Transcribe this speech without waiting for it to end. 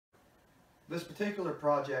This particular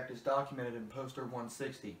project is documented in poster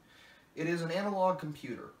 160. It is an analog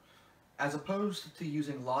computer. As opposed to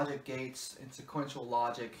using logic gates and sequential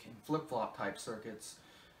logic and flip-flop type circuits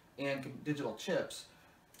and digital chips,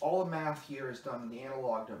 all the math here is done in the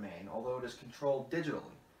analog domain, although it is controlled digitally,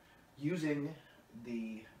 using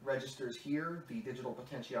the registers here, the digital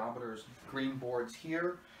potentiometers, green boards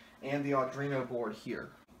here, and the Arduino board here.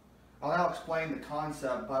 I'll now explain the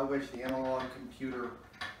concept by which the analog computer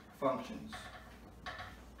functions.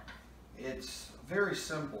 It's very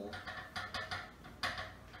simple.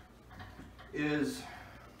 Its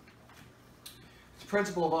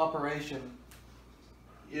principle of operation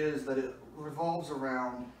is that it revolves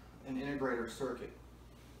around an integrator circuit,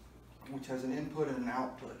 which has an input and an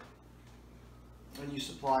output. And you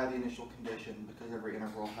supply the initial condition because every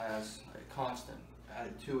integral has a constant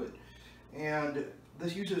added to it. And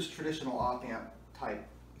this uses traditional op-amp type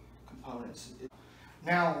components.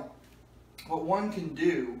 Now, what one can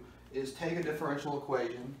do is take a differential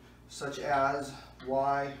equation such as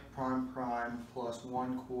y prime prime plus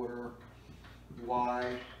 1/4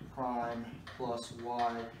 y prime plus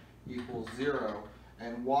y equals 0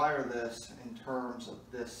 and wire this in terms of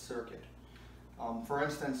this circuit. For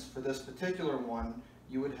instance, for this particular one,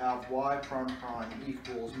 you would have y prime prime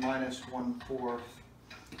equals minus 1/4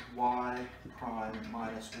 y prime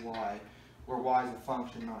minus y, where y is a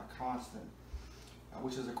function, not a constant,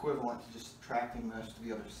 which is equivalent to just subtracting this to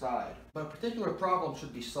the other side. But a particular problem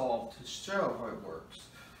should be solved to show how it works.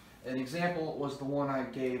 An example was the one I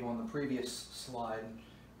gave on the previous slide,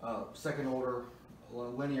 second order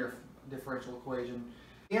linear differential equation.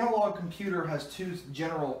 The analog computer has two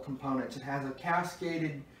general components. It has a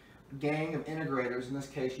cascaded gang of integrators. In this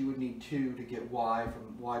case, you would need 2 to get y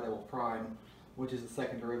from y double prime, which is the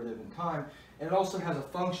second derivative in time. And it also has a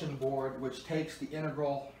function board which takes the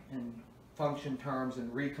integral and function terms and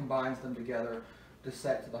recombines them together to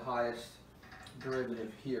set to the highest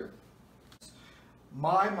derivative here.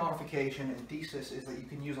 My modification and thesis is that you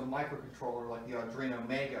can use a microcontroller like the Arduino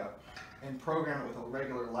Mega and program it with a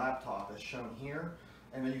regular laptop as shown here,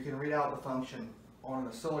 and then you can read out the function on an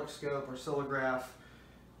oscilloscope or oscillograph,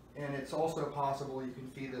 and it's also possible you can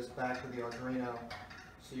feed this back to the Arduino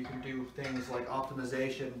so you can do things like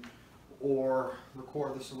optimization or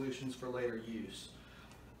record the solutions for later use.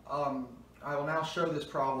 I will now show this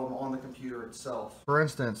problem on the computer itself. For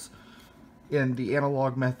instance, in the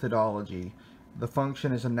analog methodology, the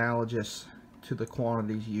function is analogous to the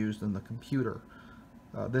quantities used in the computer.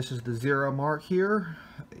 This is the 0 mark here.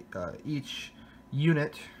 Each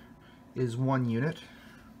unit is 1 unit.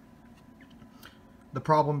 The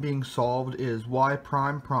problem being solved is y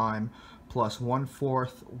prime prime plus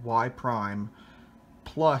 1/4 y prime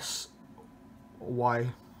plus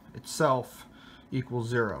y itself equals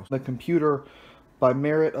 0. The computer, by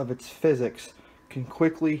merit of its physics, can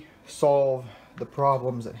quickly solve the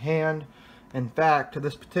problems at hand. In fact,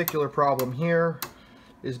 this particular problem here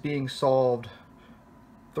is being solved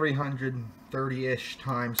 330-ish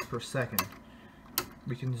times per second.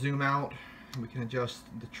 We can zoom out and we can adjust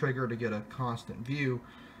the trigger to get a constant view,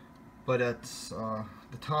 but it's,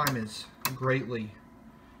 the time is greatly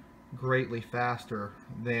faster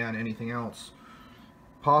than anything else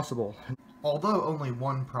possible. Although only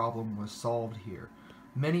one problem was solved here,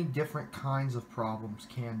 many different kinds of problems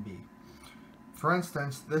can be. For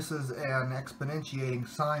instance, this is an exponentiating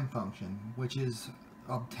sine function, which is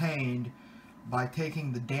obtained by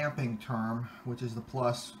taking the damping term, which is the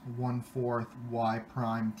plus 1/4 y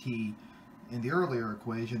prime t in the earlier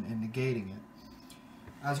equation, and negating it.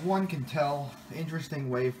 As one can tell, interesting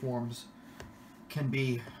waveforms can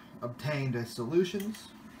be obtained as solutions,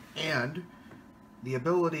 and the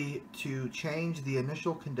ability to change the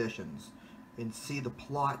initial conditions and see the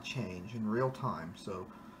plot change in real time, so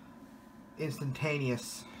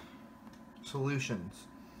instantaneous solutions,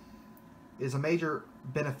 is a major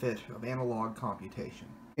benefit of analog computation.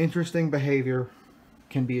 Interesting behavior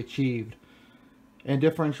can be achieved, and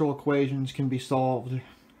differential equations can be solved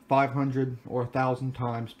 500 or 1,000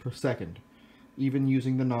 times per second, even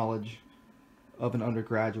using the knowledge of an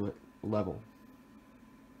undergraduate level.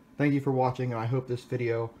 Thank you for watching, and I hope this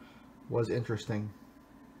video was interesting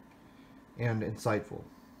and insightful.